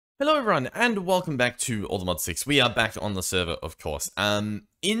Hello everyone, and welcome back to Allthemod 6. We are back on the server, of course.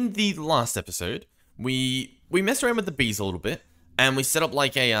 In the last episode, we messed around with the bees a little bit, and we set up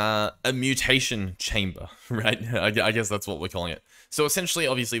like a mutation chamber, right? I guess that's what we're calling it. So essentially,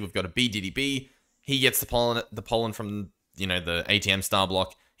 obviously, we've got a bee. He gets the pollen from, you know, the ATM star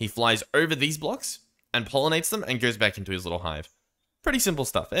block. He flies over these blocks and pollinates them and goes back into his little hive. Pretty simple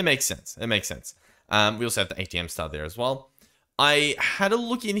stuff. It makes sense. We also have the ATM star there as well. I had a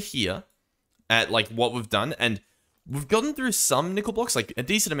look in here at like what we've done, and we've gotten through some nickel blocks, like a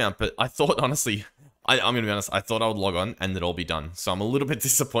decent amount, but I thought, honestly, I'm going to be honest, I thought I would log on and it'd all be done. So I'm a little bit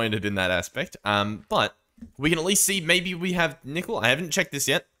disappointed in that aspect. But we can at least see maybe we have nickel. I haven't checked this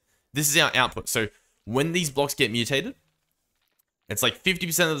yet. This is our output. So when these blocks get mutated, it's like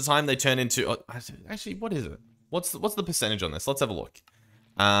 50% of the time they turn into, oh, actually, what is it? What's the percentage on this? Let's have a look.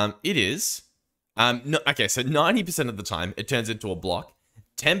 It is... no, okay, so 90% of the time, it turns into a block.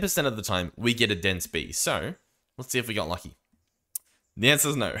 10% of the time, we get a dense bee. So, let's see if we got lucky. The answer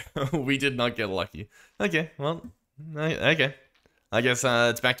is no. We did not get lucky. Okay, well, okay. I guess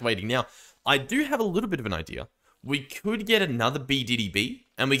it's back to waiting. Now, I do have a little bit of an idea. We could get another bee,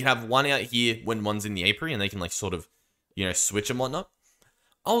 and we could have one out here when one's in the apiary, and they can, like, sort of, you know, switch and whatnot.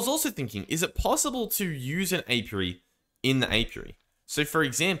 I was also thinking, is it possible to use an apiary in the apiary? So, for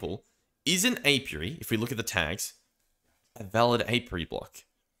example... is an apiary, if we look at the tags, a valid apiary block?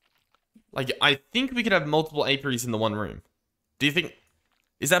 Like, I think we could have multiple apiaries in the one room. Do you think...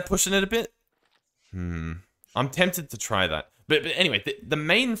 is that pushing it a bit? I'm tempted to try that. But anyway, the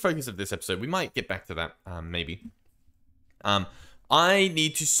main focus of this episode, we might get back to that, maybe. I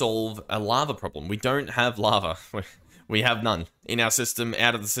need to solve a lava problem. We don't have lava. We have none. In our system,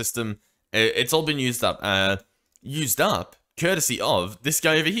 out of the system. It's all been used up. Used up? Courtesy of this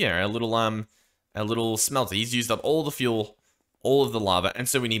guy over here, a little smelter. He's used up all the fuel, all of the lava, and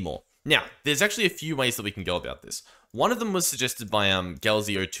so we need more. Now, there's actually a few ways that we can go about this. One of them was suggested by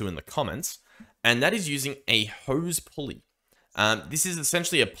Galzio2 in the comments, and that is using a hose pulley. This is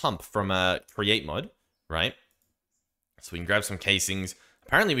essentially a pump from a create mod, right? So we can grab some casings.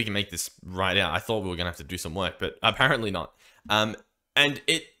 Apparently we can make this right out. I thought we were gonna have to do some work, but apparently not. And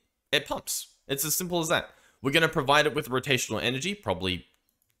it pumps. It's as simple as that. We're going to provide it with rotational energy, probably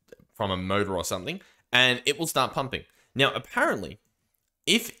from a motor or something, and it will start pumping. Now, apparently,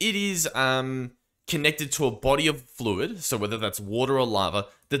 if it is connected to a body of fluid, so whether that's water or lava,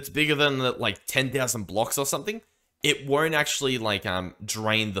 that's bigger than like 10,000 blocks or something, it won't actually like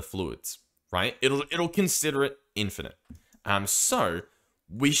drain the fluids, right? It'll consider it infinite. So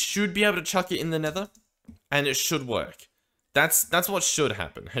we should be able to chuck it in the nether, and it should work. That's what should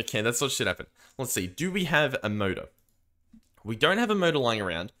happen. Okay, that's what should happen. Let's see. Do we have a motor? We don't have a motor lying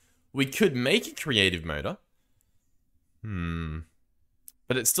around. We could make a creative motor.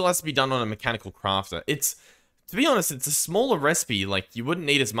 But it still has to be done on a mechanical crafter. To be honest, it's a smaller recipe. Like, you wouldn't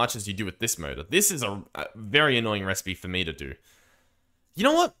need as much as you do with this motor. This is a very annoying recipe for me to do. You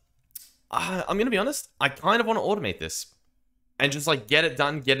know what? I'm going to be honest. I kind of want to automate this. And just, like, get it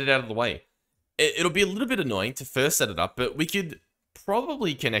done, get it out of the way. It'll be a little bit annoying to first set it up, but we could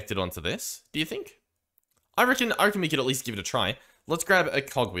probably connect it onto this. Do you think? I reckon we could at least give it a try. Let's grab a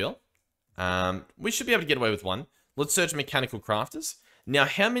cogwheel. We should be able to get away with one. Let's search mechanical crafters. Now,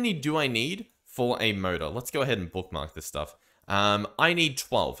 how many do I need for a motor? Let's go ahead and bookmark this stuff. I need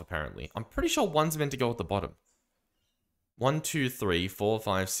 12, apparently. I'm pretty sure one's meant to go at the bottom. 1, 2, 3, 4,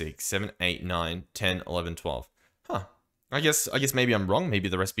 5, 6, 7, 8, 9, 10, 11, 12. Huh. I guess maybe I'm wrong. Maybe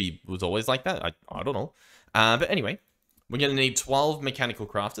the recipe was always like that. I don't know. But anyway, we're going to need 12 mechanical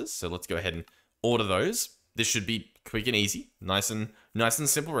crafters. So let's go ahead and order those. This should be quick and easy. Nice and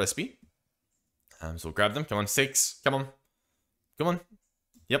simple recipe. So we'll grab them. Come on, 6. Come on.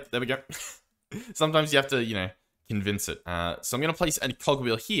 Yep, there we go. Sometimes you have to, you know, convince it. So I'm going to place a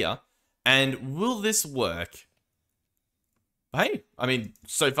cogwheel here. And will this work? Hey, I mean,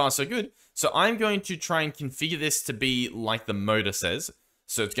 so far so good. So I'm going to try and configure this to be like the motor says.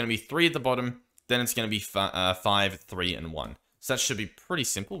 So it's going to be 3 at the bottom, then it's going to be 5, 3, and 1. So that should be pretty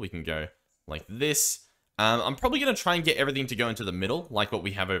simple. We can go like this. I'm probably going to try and get everything to go into the middle, like what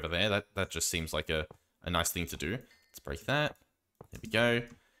we have over there. That just seems like a nice thing to do. Let's break that. There we go.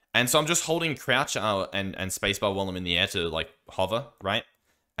 And so I'm just holding crouch and spacebar while I'm in the air to like hover, right?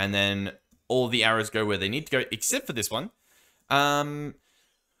 And then all the arrows go where they need to go, except for this one.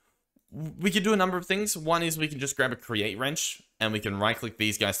 We could do a number of things. One is we can just grab a create wrench and we can right click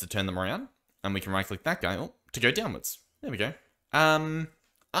these guys to turn them around. And we can right click that guy to go downwards. There we go.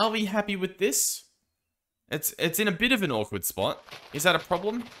 Are we happy with this? It's in a bit of an awkward spot. Is that a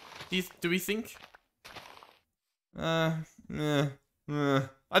problem? Do we think?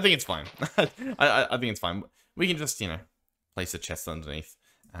 I think it's fine. I think it's fine. We can just, you know, place a chest underneath.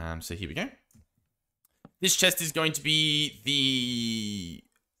 So here we go. This chest is going to be the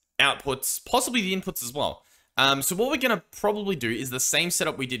outputs, possibly the inputs as well. So what we're going to probably do is the same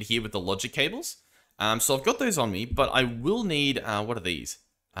setup we did here with the logic cables. So I've got those on me, but I will need, what are these?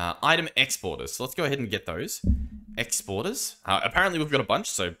 Item exporters. So let's go ahead and get those. Exporters. Apparently we've got a bunch,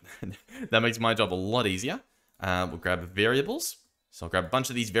 so that makes my job a lot easier. We'll grab variables. So I'll grab a bunch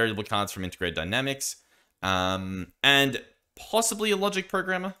of these variable cards from Integrated Dynamics. And possibly a logic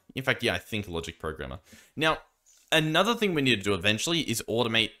programmer. In fact, yeah, I think a logic programmer. Now, another thing we need to do eventually is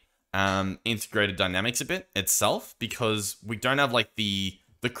automate Integrated Dynamics a bit itself, because we don't have like the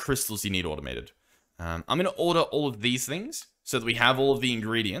crystals you need automated. I'm going to order all of these things so that we have all of the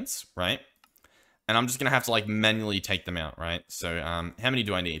ingredients, right? And I'm just going to have to like manually take them out, right? So how many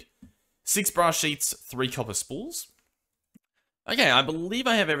do I need? 6 brass sheets, 3 copper spools. Okay, I believe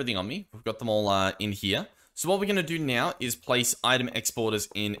I have everything on me. We've got them all in here. So what we're going to do now is place item exporters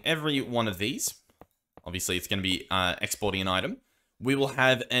in every one of these. Obviously, it's going to be exporting an item. We will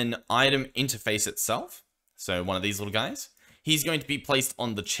have an item interface itself. So one of these little guys. He's going to be placed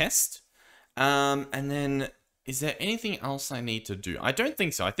on the chest. And then, is there anything else I need to do? I don't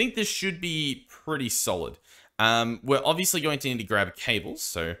think so. I think this should be pretty solid. We're obviously going to need to grab cables.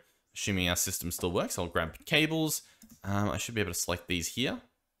 So assuming our system still works, I'll grab cables. I should be able to select these here.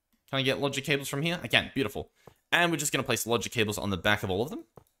 Can I get logic cables from here? I can. Beautiful. And we're just going to place logic cables on the back of all of them.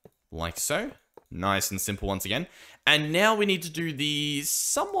 Like so. Nice and simple once again. And now we need to do the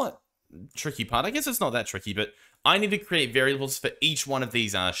somewhat tricky part. I guess it's not that tricky, but I need to create variables for each one of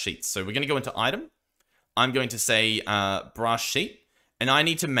these sheets. So we're going to go into item. I'm going to say brass sheet. And I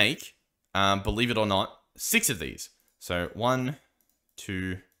need to make, believe it or not, 6 of these. So 1,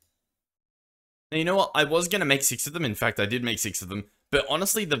 2... Now, you know what? I was going to make 6 of them. In fact, I did make 6 of them. But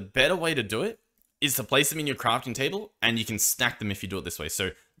honestly, the better way to do it is to place them in your crafting table, and you can stack them if you do it this way.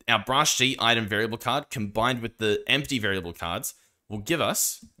 So our brass sheet item variable card combined with the empty variable cards will give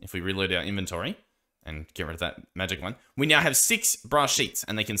us, if we reload our inventory and get rid of that magic one, we now have 6 brass sheets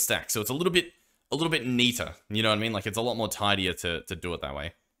and they can stack. So it's a little bit neater. You know what I mean? Like it's a lot more tidier to do it that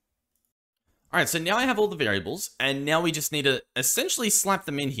way. All right, so now I have all the variables, and now we just need to essentially slap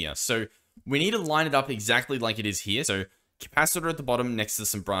them in here. So we need to line it up exactly like it is here. So capacitor at the bottom next to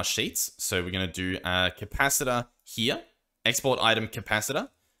some brass sheets. So we're going to do capacitor here, export item capacitor.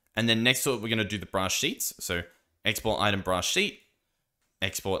 And then next to it, we're going to do the brass sheets. So export item brass sheet,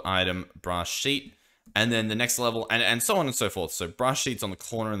 export item brass sheet. And then the next level, and so on and so forth. So brass sheets on the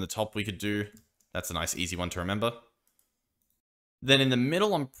corner and the top we could do. That's a nice easy one to remember. Then in the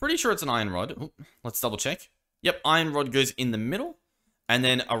middle, I'm pretty sure it's an iron rod. Ooh, let's double check. Yep, iron rod goes in the middle. And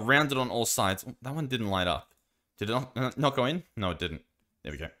then around it on all sides. Oh, that one didn't light up. Did it not go in? No, it didn't.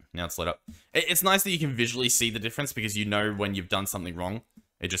 There we go. Now it's lit up. It's nice that you can visually see the difference because you know when you've done something wrong.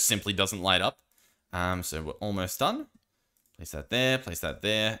 It just simply doesn't light up. So we're almost done. Place that there, place that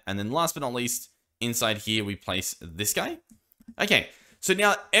there. And then last but not least, inside here, we place this guy. Okay, so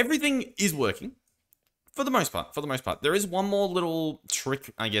now everything is working. For the most part. There is one more little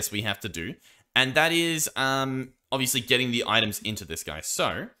trick, I guess, we have to do. And that is, obviously, getting the items into this guy.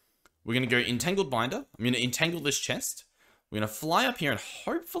 So we're going to go entangled binder. I'm going to entangle this chest. We're going to fly up here and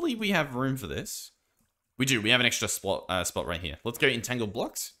hopefully we have room for this. We do. We have an extra spot right here. Let's go entangle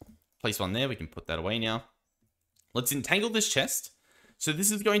blocks. Place one there. We can put that away now. Let's entangle this chest. So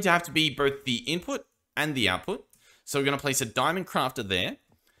this is going to have to be both the input and the output. So we're going to place a diamond crafter there.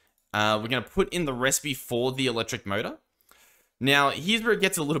 We're going to put in the recipe for the electric motor. Now, here's where it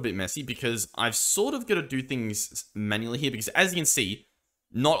gets a little bit messy because I've sort of got to do things manually here because as you can see,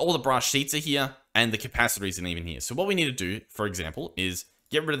 not all the brass sheets are here and the capacitor isn't even here. So what we need to do, for example, is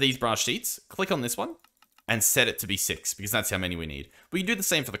get rid of these brass sheets, click on this one, and set it to be 6 because that's how many we need. We can do the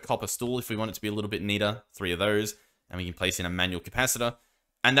same for the copper stool if we want it to be a little bit neater, 3 of those, and we can place in a manual capacitor.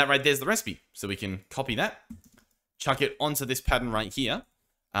 And that right there's the recipe. So we can copy that, chuck it onto this pattern right here.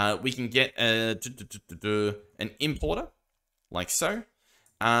 We can get an importer, like so.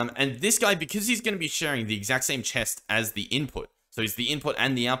 And this guy, because he's going to be sharing the exact same chest as the input, so it's the input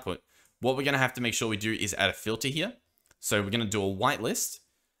and the output, what we're going to have to make sure we do is add a filter here. So we're going to do a whitelist.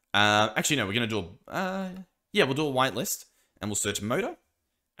 Actually, no, we're going to do yeah, we'll do a whitelist, and we'll search motor,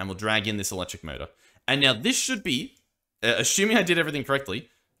 and we'll drag in this electric motor. And now this should be, assuming I did everything correctly,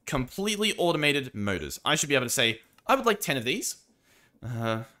 completely automated motors. I should be able to say, I would like 10 of these.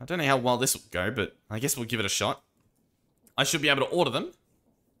 I don't know how well this will go, but I guess we'll give it a shot. I should be able to order them.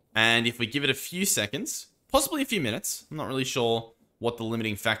 And if we give it a few seconds, possibly a few minutes, I'm not really sure what the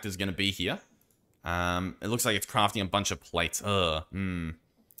limiting factor is going to be here. It looks like it's crafting a bunch of plates.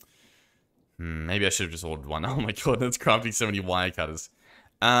 Maybe I should have just ordered one. Oh my god, that's crafting so many wire cutters.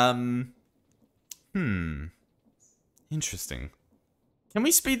 Interesting. Can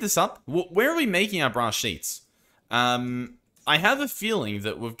we speed this up? Where are we making our brass sheets? I have a feeling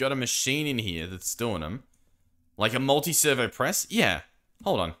that we've got a machine in here that's doing them. Like a multi-servo press? Yeah.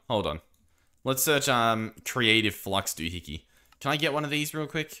 Hold on. Let's search creative flux doohickey. Can I get one of these real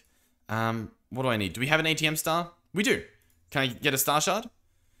quick? What do I need? Do we have an ATM star? We do. Can I get a star shard?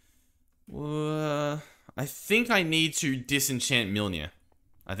 I think I need to disenchant Milner.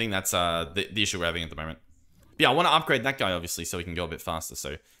 I think that's the issue we're having at the moment. But yeah, I want to upgrade that guy, obviously, so we can go a bit faster.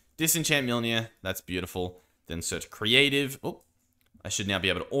 So, disenchant Milner. That's beautiful. Then search creative. Oh, I should now be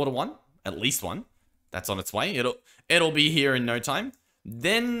able to order one. At least one. That's on its way. It'll be here in no time.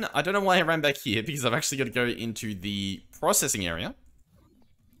 Then, I don't know why I ran back here, because I've actually got to go into the processing area.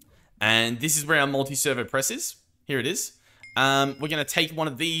 And this is where our multi-servo press is. Here it is. We're going to take one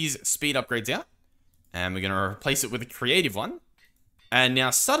of these speed upgrades out. And we're going to replace it with a creative one. And now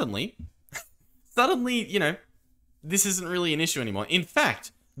suddenly, you know, this isn't really an issue anymore. In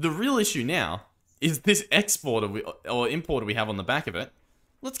fact, the real issue now is this exporter or importer we have on the back of it.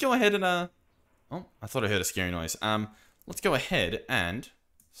 Let's go ahead and, oh, I thought I heard a scary noise. Let's go ahead and,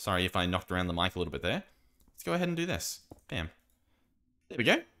 sorry if I knocked around the mic a little bit there. Let's go ahead and do this. Bam. There we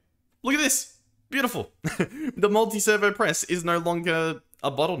go. Look at this. Beautiful. The multi-servo press is no longer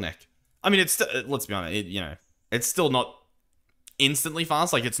a bottleneck. I mean, it's, let's be honest, it's still not instantly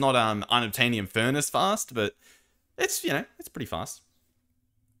fast. Like, it's not unobtainium furnace fast, but it's, it's pretty fast.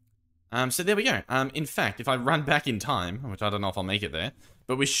 So there we go. In fact, if I run back in time, which I don't know if I'll make it there,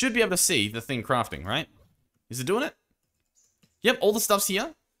 but we should be able to see the thing crafting, right? Is it doing it? Yep, all the stuff's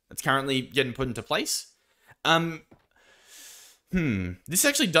here. It's currently getting put into place. This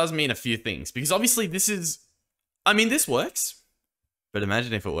actually does mean a few things, because obviously this is, I mean, this works, but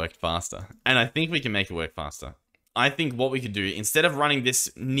imagine if it worked faster. And I think we can make it work faster. I think what we could do, instead of running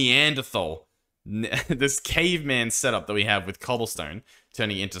this Neanderthal, this caveman setup that we have with cobblestone,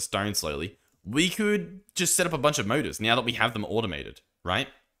 turning it into stone slowly, we could just set up a bunch of motors now that we have them automated, right?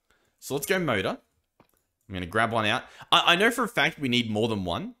 So let's go motor. I'm going to grab one out. I know for a fact we need more than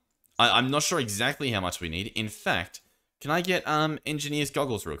one. I'm not sure exactly how much we need. In fact, can I get engineer's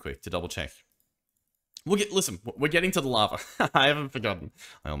goggles real quick to double check? Listen, we're getting to the lava. I haven't forgotten.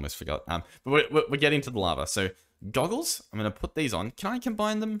 I almost forgot. But we're getting to the lava. So goggles, I'm going to put these on. Can I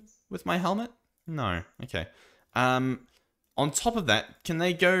combine them with my helmet? No. Okay. On top of that, can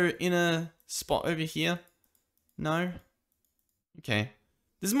they go in a spot over here? No? Okay.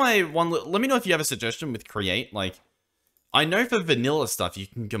 This is my one. Let me know if you have a suggestion with create. Like, I know for vanilla stuff, you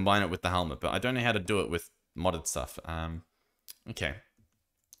can combine it with the helmet, but I don't know how to do it with modded stuff. Okay.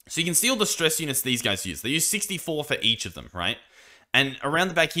 So you can see all the stress units these guys use. They use 64 for each of them, right? And around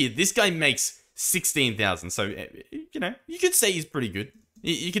the back here, this guy makes 16,000. So, you could say he's pretty good.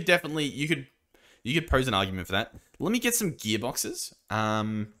 You could definitely, you could pose an argument for that. Let me get some gearboxes.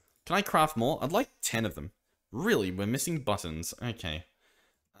 Can I craft more? I'd like 10 of them. Really? We're missing buttons. Okay.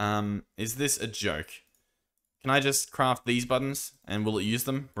 Is this a joke? Can I just craft these buttons and will it use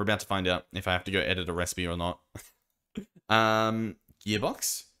them? We're about to find out if I have to go edit a recipe or not.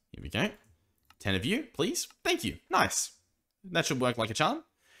 Gearbox. Here we go. 10 of you, please. Thank you. Nice. That should work like a charm.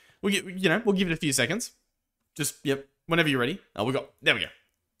 We'll give it a few seconds. Just, yep, whenever you're ready. Oh, there we go.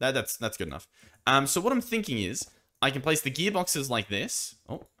 That's good enough. So what I'm thinking is I can place the gearboxes like this.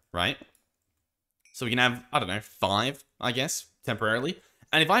 Oh, right. So we can have, I don't know, 5, I guess, temporarily.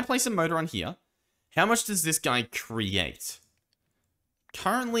 And if I place a motor on here, how much does this guy create?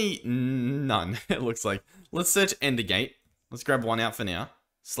 Currently, none, it looks like. Let's search Endergate. Let's grab one out for now.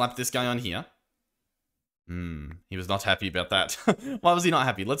 Slap this guy on here. He was not happy about that. Why was he not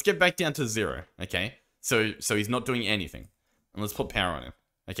happy? Let's get back down to 0, okay? So he's not doing anything. And let's put power on him,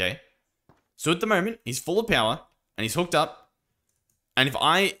 okay? So at the moment, he's full of power, and he's hooked up. And if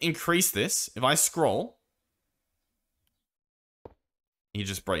I increase this, if I scroll, he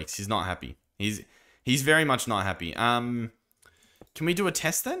just breaks. He's not happy. He's very much not happy. Can we do a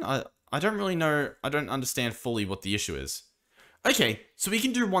test then? I don't really know. I don't understand fully what the issue is. Okay, so we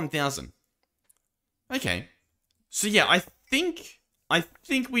can do 1,000. Okay. So yeah, I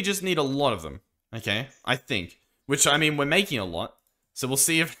think we just need a lot of them. Okay, I think. Which, I mean, we're making a lot. So we'll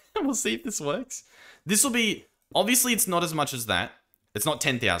see if this works. This will be, obviously it's not as much as that. It's not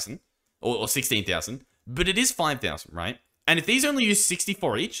 10,000 or 16,000, but it is 5,000, right? And if these only use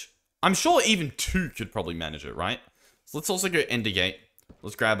 64 each, I'm sure even 2 could probably manage it, right? So let's also go Endergate.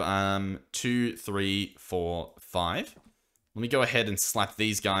 Let's grab 2, 3, 4, 5. Let me go ahead and slap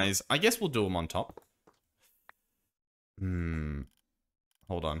these guys. I guess we'll do them on top.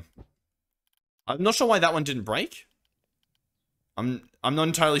 Hold on. I'm not sure why that one didn't break. I'm not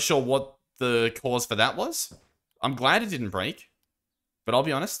entirely sure what the cause for that was. I'm glad it didn't break. But I'll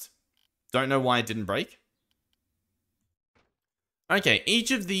be honest. Don't know why it didn't break. Okay,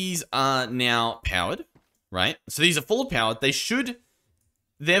 each of these are now powered, right? So these are full of power. They should,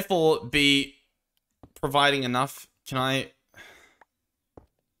 therefore, be providing enough. Can I...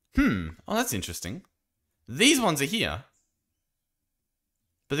 Oh, that's interesting. These ones are here.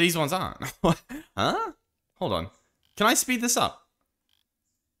 But these ones aren't. Huh? Hold on. Can I speed this up?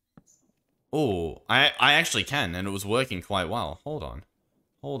 Oh, I actually can, and it was working quite well. Hold on.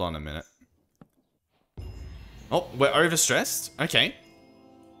 Hold on a minute. Oh, we're overstressed? Okay.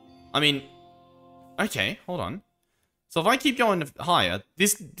 I mean... Okay, hold on. So if I keep going higher,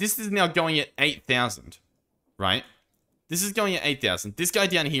 this is now going at 8,000. Right? This is going at 8,000. This guy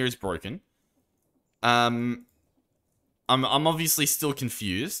down here is broken. I'm obviously still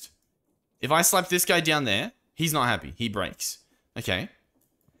confused. If I slap this guy down there, he's not happy. He breaks. Okay.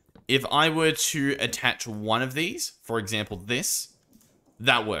 If I were to attach one of these, for example, this,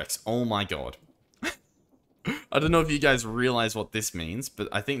 that works. Oh my god. I don't know if you guys realize what this means, but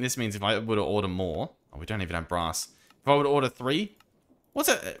I think this means if I were to order more... Oh, we don't even have brass. If I were to order 3... What's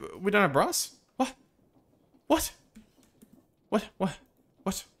that? We don't have brass? What? What?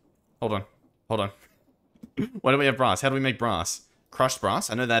 What? Hold on. Hold on. Why don't we have brass? How do we make brass? Crushed brass.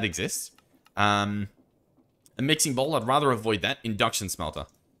 I know that exists. A mixing bowl. I'd rather avoid that. Induction smelter.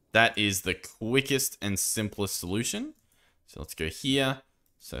 That is the quickest and simplest solution. So let's go here.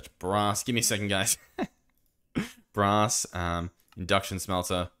 Search brass. Give me a second, guys. Brass. Induction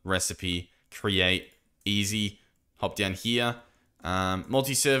smelter. Recipe. Create. Easy. Hop down here.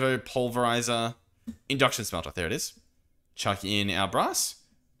 Multi-servo. Pulverizer. Induction smelter. There it is. Chuck in our brass.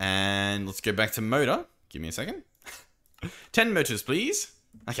 And let's go back to motor. Give me a second. 10 motors, please.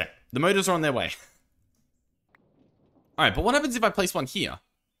 Okay. The motors are on their way. Alright, but what happens if I place one here?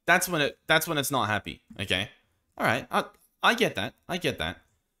 That's when it's not happy. Okay. Alright. I get that. I get that.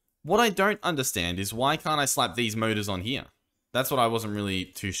 What I don't understand is why can't I slap these motors on here? That's what I wasn't really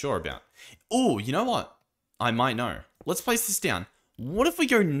too sure about. Oh, you know what? I might know. Let's place this down. What if we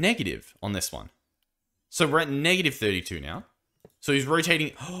go negative on this one? So we're at negative 32 now. So he's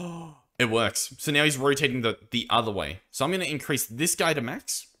rotating. Oh, it works. So now he's rotating the other way. So I'm going to increase this guy to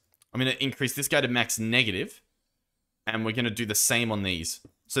max. I'm going to increase this guy to max negative. And we're going to do the same on these.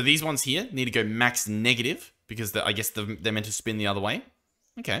 So these ones here need to go max negative. Because I guess they're meant to spin the other way.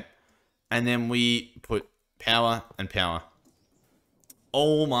 Okay. And then we put power and power.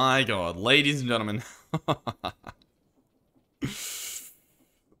 Oh my god. Ladies and gentlemen.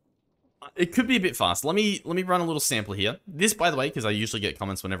 It could be a bit fast. Let me run a little sample here. This, by the way, because I usually get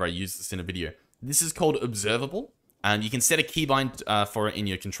comments whenever I use this in a video. This is called observable. And you can set a keybind for it in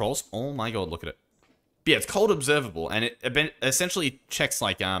your controls. Oh my god, look at it. But yeah, it's called observable. And it essentially checks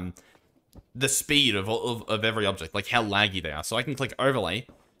like the speed of every object. Like how laggy they are. So I can click overlay.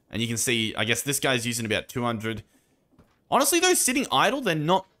 And you can see, I guess this guy's using about 200. Honestly, though, sitting idle, they're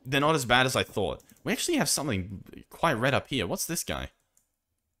not as bad as I thought. We actually have something quite red up here. What's this guy?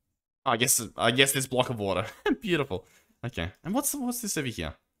 I guess this block of water. Beautiful. Okay. And what's this over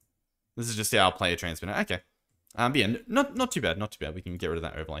here? This is just our player transmitter. Okay. But yeah, not too bad. Not too bad. We can get rid of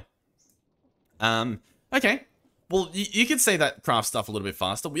that overlay. Okay. Well, you could say that craft stuff a little bit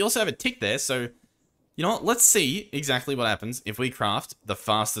faster. We also have a tick there, so you know what? Let's see exactly what happens if we craft the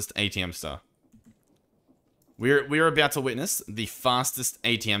fastest ATM star. We're about to witness the fastest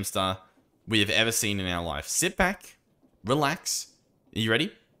ATM star we have ever seen in our life. Sit back, relax. Are you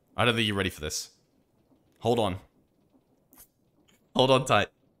ready? I don't think you're ready for this. Hold on. Hold on tight.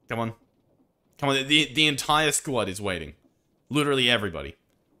 Come on. Come on. The entire squad is waiting. Literally everybody.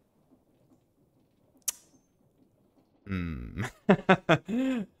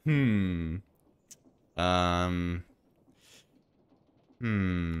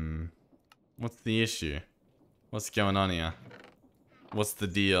 What's the issue? What's going on here? What's the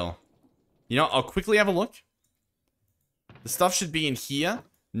deal? You know, I'll quickly have a look. The stuff should be in here.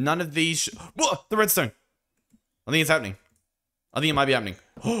 None of these... Whoa! The redstone! I think it's happening. I think it might be happening.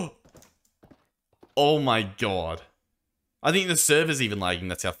 Oh my god. I think the server's even lagging.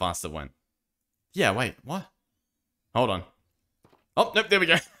 That's how fast it went. Yeah, wait. What? Hold on. Oh, nope. There we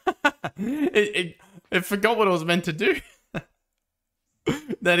go. It forgot what it was meant to do.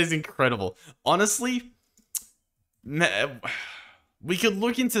 That is incredible. Honestly, we could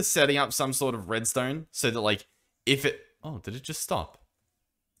look into setting up some sort of redstone so that, like, if it... Oh, did it just stop?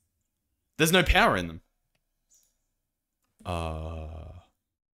 There's no power in them. Why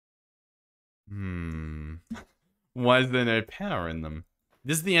is there no power in them?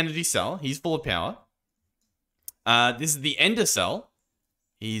 This is the energy cell. He's full of power. This is the ender cell.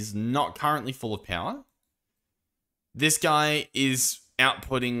 He's not currently full of power. This guy is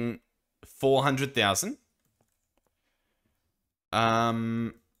outputting 400,000.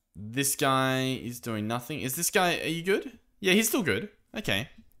 This guy is doing nothing. Is this guy, are you good? Yeah, he's still good. Okay.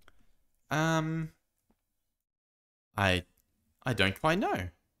 I don't quite know.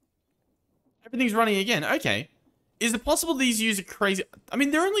 Everything's running again. Okay. Is it possible these use a crazy... I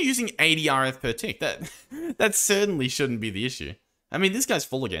mean, they're only using 80 RF per tick. That certainly shouldn't be the issue. I mean, this guy's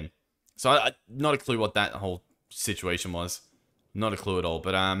full again. So, not a clue what that whole situation was. Not a clue at all.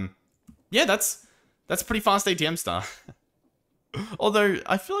 But, yeah, that's a pretty fast ATM star. Although,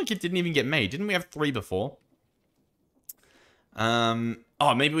 I feel like it didn't even get made. Didn't we have 3 before? Oh,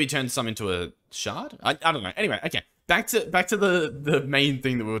 maybe we turned some into a shard? I don't know. Anyway, okay. Back to the main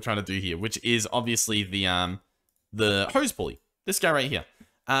thing that we were trying to do here, which is obviously the hose pulley. This guy right here.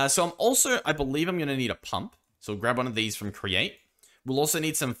 So I believe I'm going to need a pump. So we'll grab one of these from Create. We'll also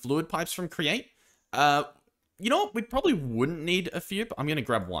need some fluid pipes from Create. You know what? We probably wouldn't need a few, but I'm going to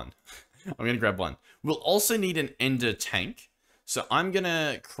grab one. I'm going to grab one. We'll also need an ender tank. So I'm going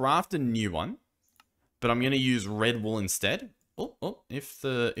to craft a new one, but I'm going to use red wool instead. Oh, if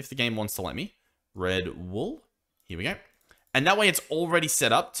the game wants to let me. Red wool. Here we go. And that way it's already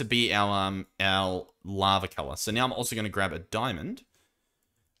set up to be our lava color. So now I'm also going to grab a diamond.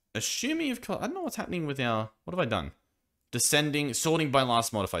 Assuming of color, I don't know what's happening with our, what have I done? Descending, sorting by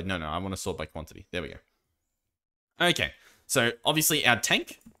last modified. No, I want to sort by quantity. There we go. Okay. So obviously our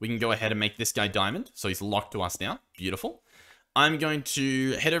tank, we can go ahead and make this guy diamond. So he's locked to us now. Beautiful. I'm going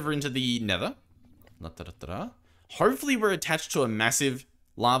to head over into the nether. Hopefully we're attached to a massive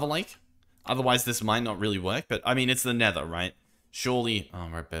lava lake. Otherwise, this might not really work. But, I mean, it's the nether, right? Surely... Oh,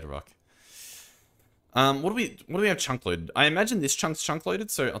 we're at bedrock. What do we have chunk loaded? I imagine this chunk's chunk loaded.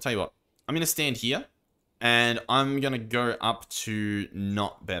 So, I'll tell you what. I'm going to stand here. And I'm going to go up to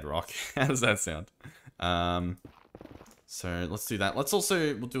not bedrock. How does that sound? So, let's do that.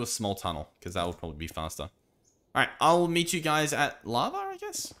 We'll do a small tunnel. Because that will probably be faster. Alright, I'll meet you guys at lava, I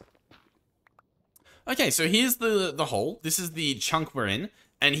guess. Okay, so here's the hole. This is the chunk we're in.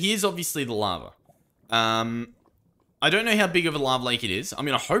 And here's obviously the lava. I don't know how big of a lava lake it is. I'm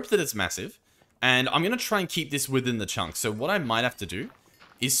going to hope that it's massive. And I'm going to try and keep this within the chunk. So what I might have to do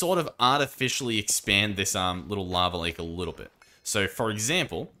is sort of artificially expand this little lava lake a little bit. So for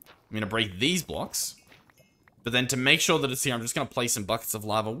example, I'm going to break these blocks. But then to make sure that it's here, I'm just going to place some buckets of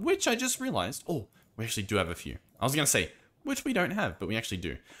lava, which I just realized. Oh, we actually do have a few. I was going to say, which we don't have, but we actually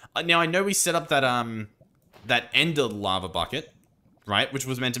do. Now, I know we set up that ender lava bucket. Right, which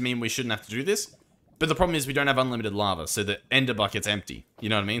was meant to mean we shouldn't have to do this. But the problem is we don't have unlimited lava, so the ender bucket's empty. You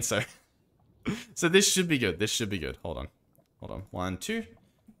know what I mean? So this should be good. This should be good. Hold on. 1, 2.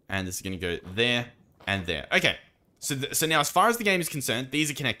 And this is going to go there and there. Okay. So now as far as the game is concerned,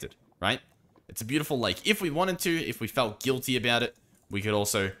 these are connected, right? It's a beautiful lake. If we wanted to, if we felt guilty about it, we could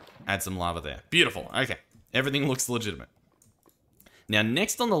also add some lava there. Beautiful. Okay. Everything looks legitimate. Now,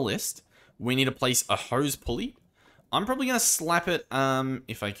 next on the list, we need to place a hose pulley. I'm probably going to slap it,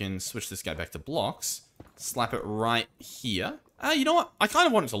 if I can switch this guy back to blocks, slap it right here. You know what? I kind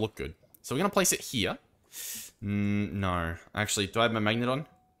of want it to look good. So we're going to place it here. No. Actually, do I have my magnet on?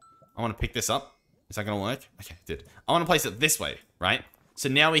 I want to pick this up. Is that going to work? Okay, it did. I want to place it this way, right? So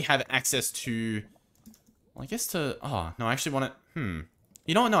now we have access to, well, I guess to, oh, no, I actually want it,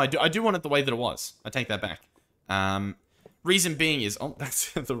 You know what? No, I do want it the way that it was. I take that back. Reason being is, oh,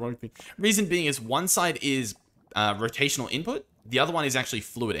 that's the wrong thing. Reason being is one side is rotational input. The other one is actually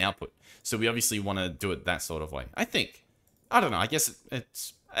fluid output. So we obviously want to do it that sort of way. I think. I don't know. I guess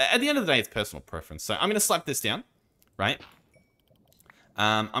it's... At the end of the day, it's personal preference. So I'm going to slap this down. Right?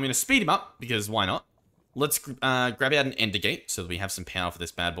 I'm going to speed him up, because why not? Let's grab out an ender gate, so that we have some power for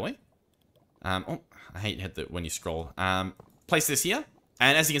this bad boy. Oh, I hate that when you scroll. Place this here.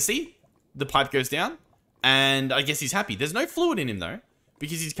 And as you can see, the pipe goes down. And I guess he's happy. There's no fluid in him, though.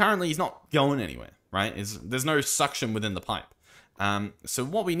 Because he's not going anywhere. Right? There's no suction within the pipe. So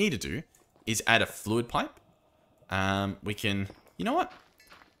what we need to do is add a fluid pipe. We can... You know what?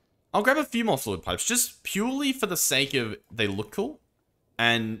 I'll grab a few more fluid pipes. Just purely for the sake of they look cool.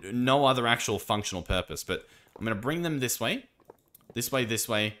 And no other actual functional purpose. But I'm going to bring them this way. This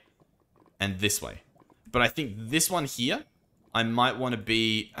way, and this way. But I think this one here, I might want to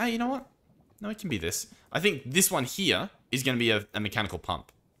be... you know what? No, it can be this. I think this one here is going to be a mechanical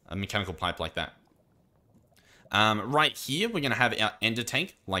pump. A mechanical pipe like that. Right here, we're going to have our ender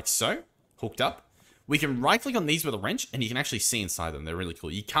tank, like so, hooked up. we can right-click on these with a wrench, and you can actually see inside them. They're really cool.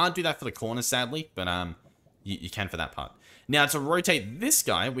 You can't do that for the corners, sadly, but you can for that part. Now, to rotate this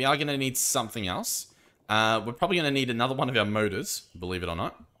guy, we are going to need something else. We're probably going to need another one of our motors, believe it or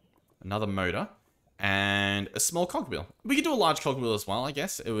not. Another motor. And a small cogwheel. We could do a large cogwheel as well, I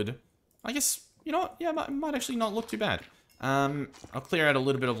guess. It would... I guess, you know what? Yeah, it might actually not look too bad. I'll clear out a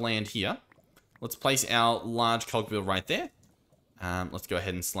little bit of land here. Let's place our large cogwheel right there. Let's go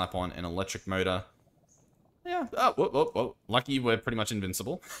ahead and slap on an electric motor. Yeah. Oh, whoa, whoa, whoa. Lucky we're pretty much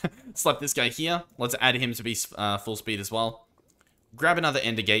invincible. Slap this guy here. Let's add him to be full speed as well. Grab another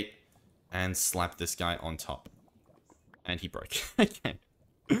ender gate and slap this guy on top. And he broke. Okay.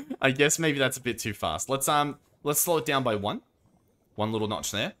 I guess maybe that's a bit too fast. Let's slow it down by one. One little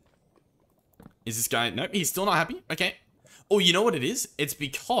notch there. Is this guy... Nope, he's still not happy. Okay. Oh, you know what it is? It's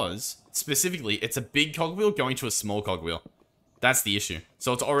because, specifically, it's a big cogwheel going to a small cogwheel. That's the issue.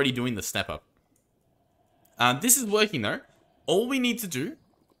 So it's already doing the step up. This is working, though. All we need to do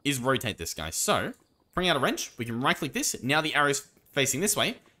is rotate this guy. So, bring out a wrench. We can right-click this. Now the arrow's facing this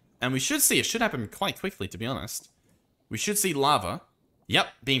way. And we should see... It should happen quite quickly, to be honest. We should see lava... Yep,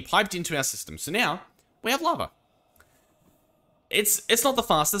 being piped into our system. So now, we have lava. It's not the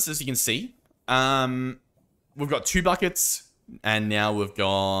fastest, as you can see. We've got 2 buckets, and now we've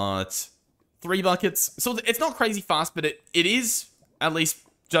got 3 buckets. So it's not crazy fast, but it is, at least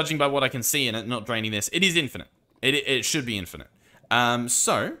judging by what I can see and it not draining this, it is infinite. It should be infinite.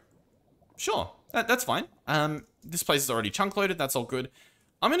 So, sure, that's fine. This place is already chunk loaded, that's all good.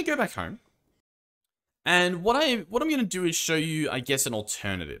 I'm going to go back home. And what I'm going to do is show you, I guess, an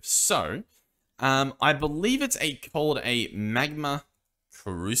alternative. So, I believe it's called a magma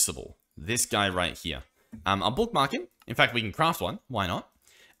crucible. This guy right here. I'll bookmark him. In fact, we can craft one. Why not?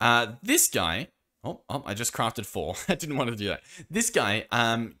 This guy... Oh, I just crafted 4. I didn't want to do that. This guy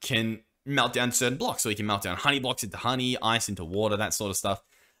can melt down certain blocks. So he can melt down honey blocks into honey, ice into water, that sort of stuff.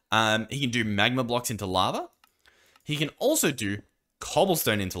 He can do magma blocks into lava. He can also do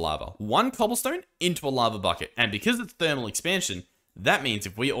cobblestone into lava. 1 cobblestone into a lava bucket. And because it's thermal expansion, that means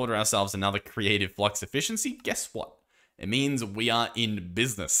if we order ourselves another creative flux efficiency, guess what? It means we are in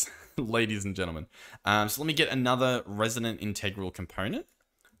business, ladies and gentlemen. So let me get another resonant integral component.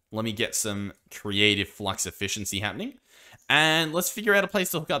 Let me get some creative flux efficiency happening. And let's figure out a place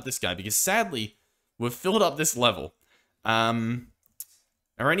to hook up this guy, because sadly, we've filled up this level. Are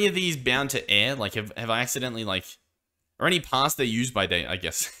any of these bound to air? Like, have I accidentally, like... Or any paths they're used by day, I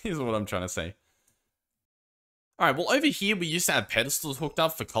guess, is what I'm trying to say. Alright, well, over here, we used to have pedestals hooked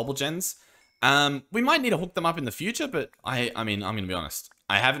up for cobble gens. We might need to hook them up in the future, but I mean, I'm going to be honest.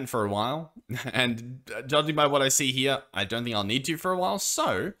 I haven't for a while, and judging by what I see here, I don't think I'll need to for a while.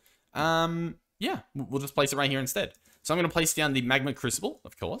 So, yeah, we'll just place it right here instead. So I'm going to place down the magma crucible,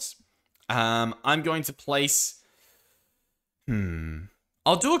 of course. I'm going to place...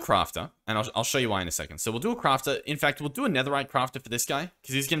 I'll do a crafter, and I'll show you why in a second. So we'll do a crafter. In fact, we'll do a netherite crafter for this guy,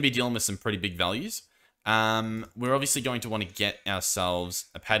 because he's going to be dealing with some pretty big values. We're obviously going to want to get ourselves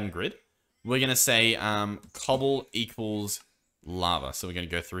a pattern grid. We're going to say cobble equals lava. So we're going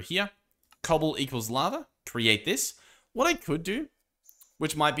to go through here. Cobble equals lava. Create this. What I could do,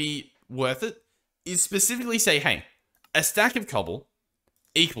 which might be worth it, is specifically say, hey, a stack of cobble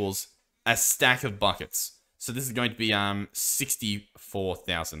equals a stack of buckets. So this is going to be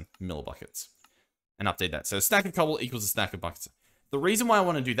 64,000 millibuckets. And update that. So a stack of cobble equals a stack of buckets. The reason why I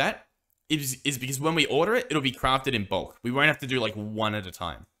want to do that is because when we order it, it'll be crafted in bulk. We won't have to do like 1 at a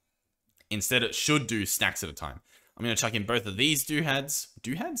time. Instead, it should do stacks at a time. I'm going to chuck in both of these doohads.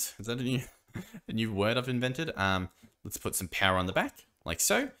 Doohads? Is that a new word I've invented? Let's put some power on the back, like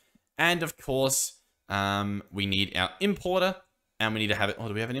so. And of course, we need our importer. And we need to have it... Oh,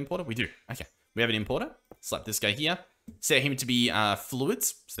 do we have an importer? We do. Okay. We have an importer. Slap this guy here. Set him to be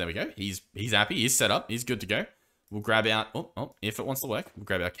fluids. So there we go. He's happy. He's set up. He's good to go. We'll grab out... Oh, if it wants to work. We'll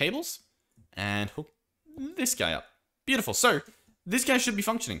grab our cables. And hook this guy up. Beautiful. So, this guy should be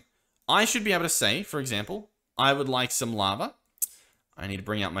functioning. I should be able to say, for example, I would like some lava. I need to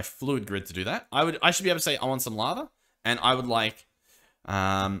bring out my fluid grid to do that. I should be able to say, I want some lava. And I would like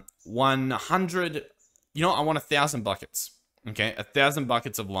 100... You know what? I want 1,000 buckets. Okay, 1,000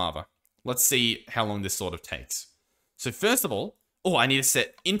 buckets of lava. Let's see how long this sort of takes. So first of all, I need to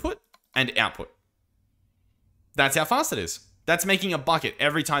set input and output. That's how fast it is. That's making a bucket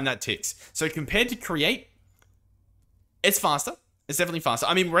every time that ticks. So compared to create, it's faster. It's definitely faster.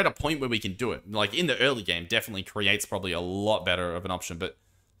 I mean, we're at a point where we can do it. Like in the early game, definitely create's probably a lot better of an option. But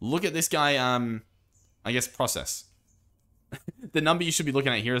look at this guy, I guess process. The number you should be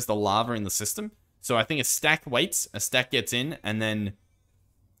looking at here is the lava in the system. So I think a stack waits, a stack gets in, and then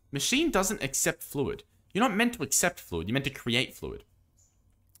Machine doesn't accept fluid. You're not meant to accept fluid. You're meant to create fluid.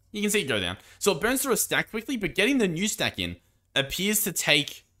 You can see it go down. So it burns through a stack quickly, but getting the new stack in appears to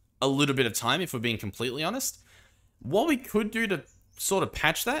take a little bit of time, if we're being completely honest. What we could do to sort of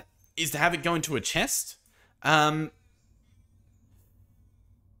patch that is to have it go into a chest. You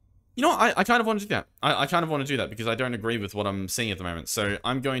know what? I kind of want to do that. I kind of want to do that because I don't agree with what I'm seeing at the moment. So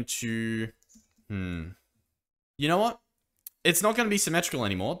I'm going to... You know what? It's not going to be symmetrical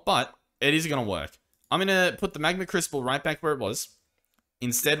anymore, but it is going to work. I'm going to put the magma crystal right back where it was.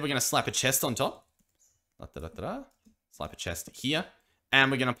 Instead, we're going to slap a chest on top. Slap a chest here.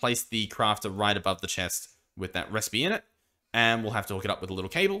 And we're going to place the crafter right above the chest with that recipe in it. And we'll have to hook it up with a little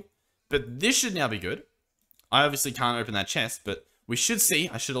cable. But this should now be good. I obviously can't open that chest, but we should see.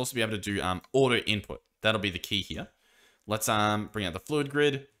 I should also be able to do auto input. That'll be the key here. Let's bring out the fluid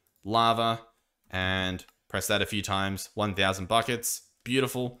grid, lava, and press that a few times. 1,000 buckets.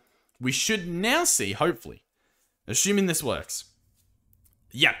 Beautiful. We should now see, hopefully, assuming this works.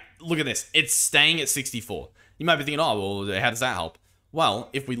 Yeah, look at this. It's staying at 64. You might be thinking, oh, well, how does that help? Well,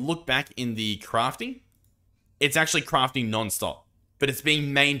 if we look back in the crafting, it's actually crafting non-stop. But it's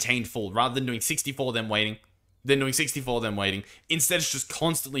being maintained full. Rather than doing 64, then waiting. Then doing 64, then waiting. Instead, it's just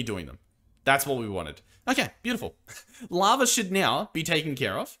constantly doing them. That's what we wanted. Okay, beautiful. Lava should now be taken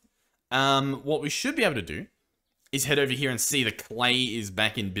care of. What we should be able to do is head over here and see the clay is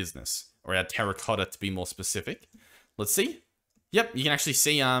back in business. Or our terracotta, to be more specific. Let's see. Yep, you can actually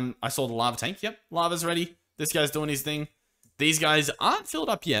see, I saw the lava tank. Yep, lava's ready. This guy's doing his thing. These guys aren't filled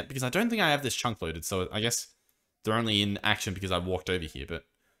up yet because I don't think I have this chunk loaded. So I guess they're only in action because I walked over here. But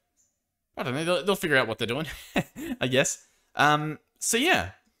I don't know. They'll figure out what they're doing, I guess. So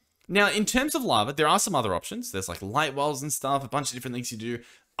yeah. Now, in terms of lava, there are some other options. There's like light wells and stuff, a bunch of different things you do.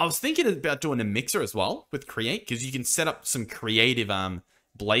 I was thinking about doing a mixer as well with Create because you can set up some creative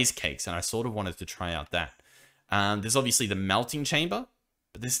blaze cakes. And I sort of wanted to try out that. There's obviously the melting chamber,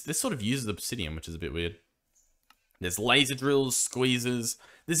 but this sort of uses obsidian, which is a bit weird. There's laser drills, squeezers.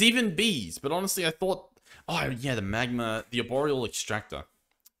 There's even bees, but honestly, I thought, oh yeah, the arboreal extractor.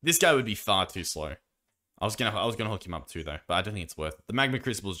 This guy would be far too slow. I was gonna hook him up too though, but I don't think it's worth it. The magma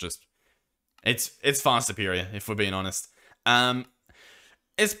crystal is just, it's far superior if we're being honest.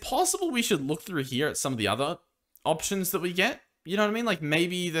 It's possible we should look through here at some of the other options that we get. You know what I mean? Like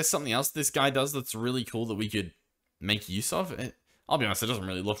maybe there's something else this guy does that's really cool that we could make use of. I'll be honest, it doesn't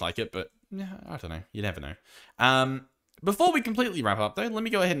really look like it, but yeah, I don't know. You never know. Before we completely wrap up though, let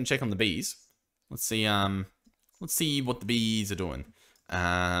me go ahead and check on the bees. Let's see what the bees are doing. All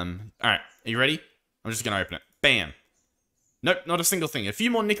right, are you ready? I'm just gonna open it. Bam. Nope, not a single thing. A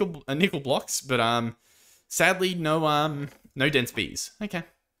few more nickel blocks, but sadly no dense bees. Okay.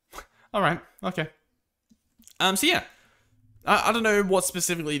 All right. Okay. So yeah. I don't know what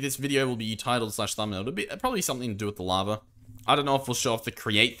specifically this video will be titled / thumbnail. It'll be probably something to do with the lava. I don't know if we'll show off the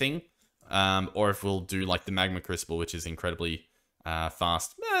create thing, or if we'll do like the magma crystal, which is incredibly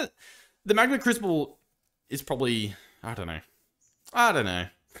fast. The magma crystal is probably, I don't know. I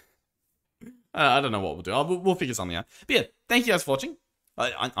don't know what we'll do. We'll figure something out. But yeah, thank you guys for watching.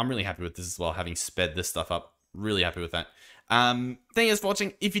 I'm really happy with this as well, having sped this stuff up. Really happy with that. Thank you guys for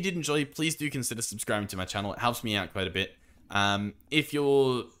watching. If you did enjoy, please do consider subscribing to my channel. It helps me out quite a bit. If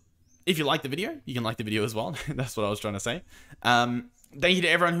you like the video, you can like the video as well. That's what I was trying to say. Thank you to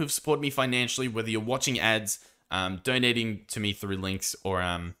everyone who've supported me financially, whether you're watching ads, donating to me through links,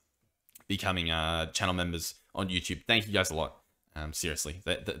 or becoming channel members on YouTube. Thank you guys a lot. Seriously,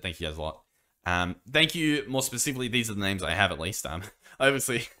 thank you guys a lot. Thank you more specifically. These are the names I have at least.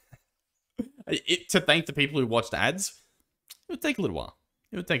 Obviously, to thank the people who watched ads, it would take a little while.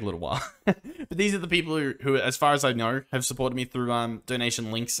 It would take a little while. But these are the people who, as far as I know, have supported me through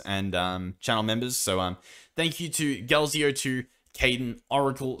donation links and channel members. So thank you to Gelzio2, Caden,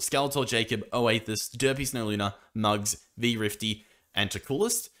 Oracle, Skeletor Jacob, Oathus, Derpy Snow Luna, Mugs, V Rifty, and to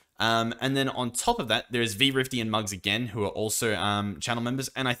Coolest. And then on top of that, there's V Rifty and Mugs again, who are also channel members.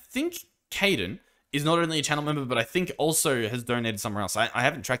 And I think Caden is not only a channel member, but I think also has donated somewhere else. I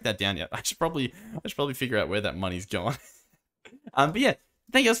haven't tracked that down yet. I should probably figure out where that money's going. But yeah.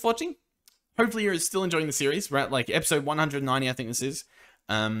 Thank you guys for watching. Hopefully you're still enjoying the series. We're at like episode 190, I think this is.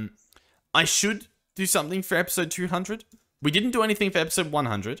 I should do something for episode 200. We didn't do anything for episode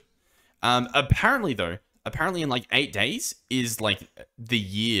 100. Apparently in like 8 days is like the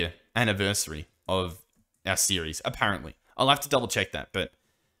year anniversary of our series. Apparently. I'll have to double check that, but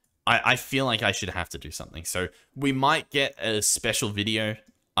I feel like I should have to do something. So we might get a special video.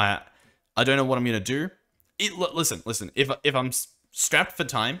 I don't know what I'm going to do. Listen, if I'm strapped for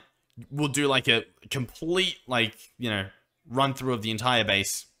time, we'll do like a complete, like, you know, run through of the entire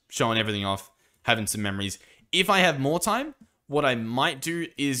base showing everything off, having some memories. If I have more time, what I might do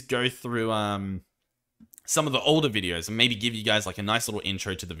is go through some of the older videos and maybe give you guys like a nice little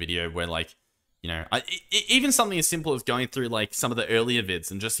intro to the video where like, you know, even something as simple as going through like some of the earlier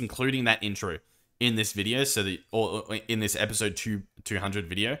vids and just including that intro in this video, so that, or in this episode 200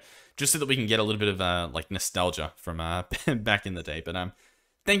 video, just so that we can get a little bit of like nostalgia from back in the day. But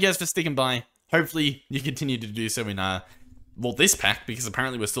thank you guys for sticking by. Hopefully you continue to do so in well, this pack, because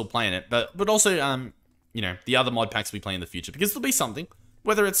apparently we're still playing it, but also you know, the other mod packs we play in the future, because there'll be something,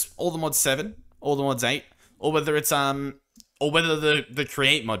 whether it's all the mods 7, all the mods 8, or whether it's or whether the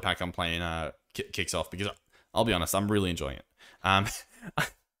create mod pack I'm playing kicks off, because I'll be honest, I'm really enjoying it.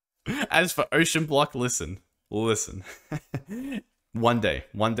 As for Ocean Block, listen. One day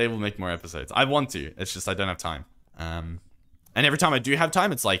we'll make more episodes. I want to, it's just I don't have time. And every time I do have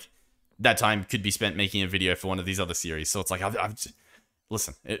time, it's like that time could be spent making a video for one of these other series. So it's like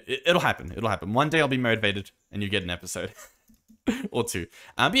listen, it'll happen. One day I'll be motivated and you get an episode or two.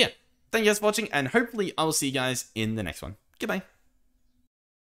 But yeah, thank you guys for watching, and hopefully I will see you guys in the next one. Goodbye.